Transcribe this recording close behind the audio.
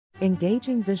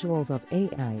Engaging visuals of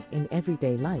AI in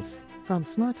everyday life, from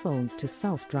smartphones to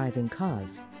self-driving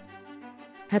cars.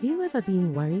 Have you ever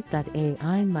been worried that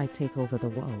AI might take over the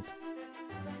world?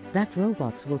 That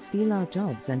robots will steal our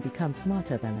jobs and become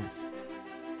smarter than us?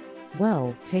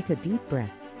 Well, take a deep breath.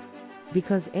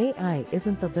 Because AI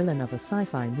isn't the villain of a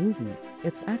sci-fi movie,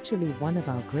 it's actually one of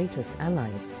our greatest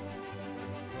allies.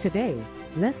 Today,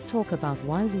 let's talk about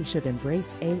why we should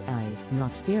embrace AI,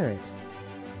 not fear it.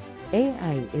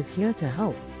 AI is here to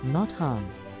help, not harm.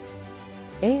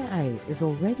 AI is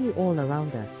already all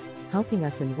around us, helping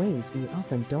us in ways we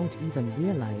often don't even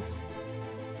realize.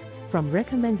 From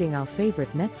recommending our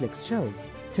favorite Netflix shows,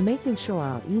 to making sure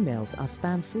our emails are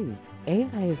spam-free,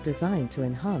 AI is designed to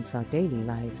enhance our daily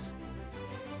lives.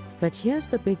 But here's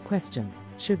the big question: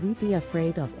 should we be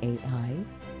afraid of AI?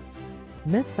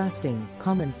 Myth-busting,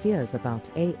 common fears about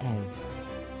AI.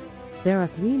 There are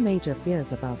 3 major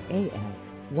fears about AI.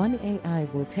 1. AI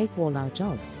will take all our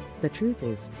jobs. The truth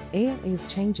is, AI is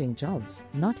changing jobs,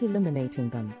 not eliminating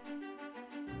them.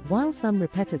 While some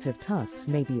repetitive tasks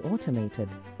may be automated,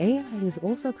 AI is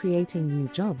also creating new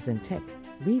jobs in tech,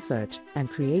 research, and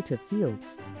creative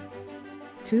fields.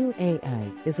 2.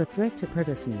 AI is a threat to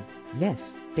privacy.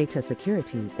 Yes, data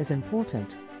security is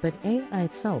important, but AI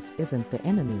itself isn't the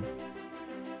enemy.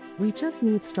 We just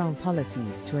need strong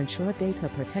policies to ensure data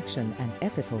protection and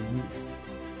ethical use.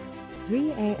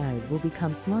 3. AI will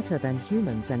become smarter than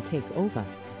humans and take over.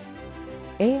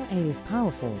 AI is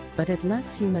powerful, but it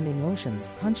lacks human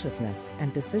emotions, consciousness,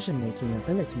 and decision-making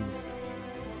abilities.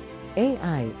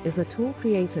 AI is a tool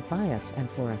created by us and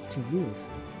for us to use.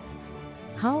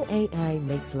 How AI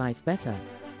makes life better.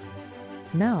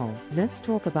 Now, let's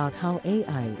talk about how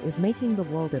AI is making the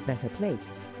world a better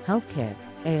place. Healthcare.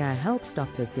 AI helps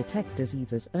doctors detect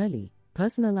diseases early,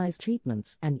 personalize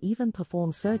treatments, and even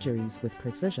perform surgeries with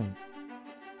precision.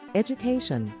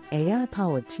 Education.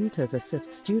 AI-powered tutors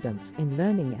assist students in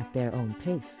learning at their own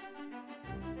pace.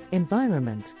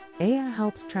 Environment. AI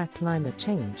helps track climate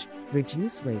change,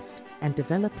 reduce waste, and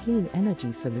develop clean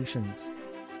energy solutions.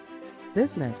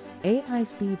 Business. AI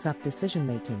speeds up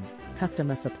decision-making,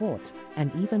 customer support,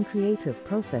 and even creative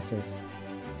processes.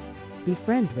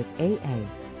 Befriend with AI.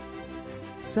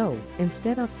 So,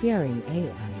 instead of fearing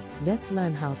AI, let's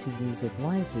learn how to use it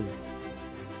wisely.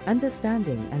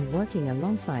 Understanding and working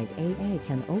alongside AI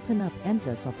can open up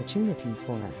endless opportunities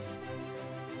for us.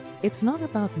 It's not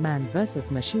about man versus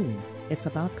machine, it's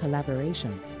about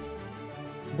collaboration.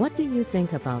 What do you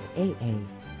think about AI?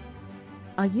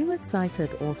 Are you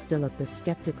excited or still a bit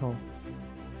skeptical?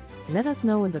 Let us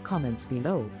know in the comments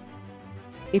below.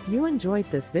 If you enjoyed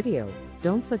this video,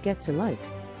 don't forget to like,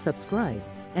 subscribe,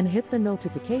 and hit the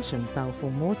notification bell for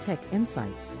more tech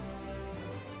insights.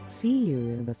 See you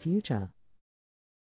in the future.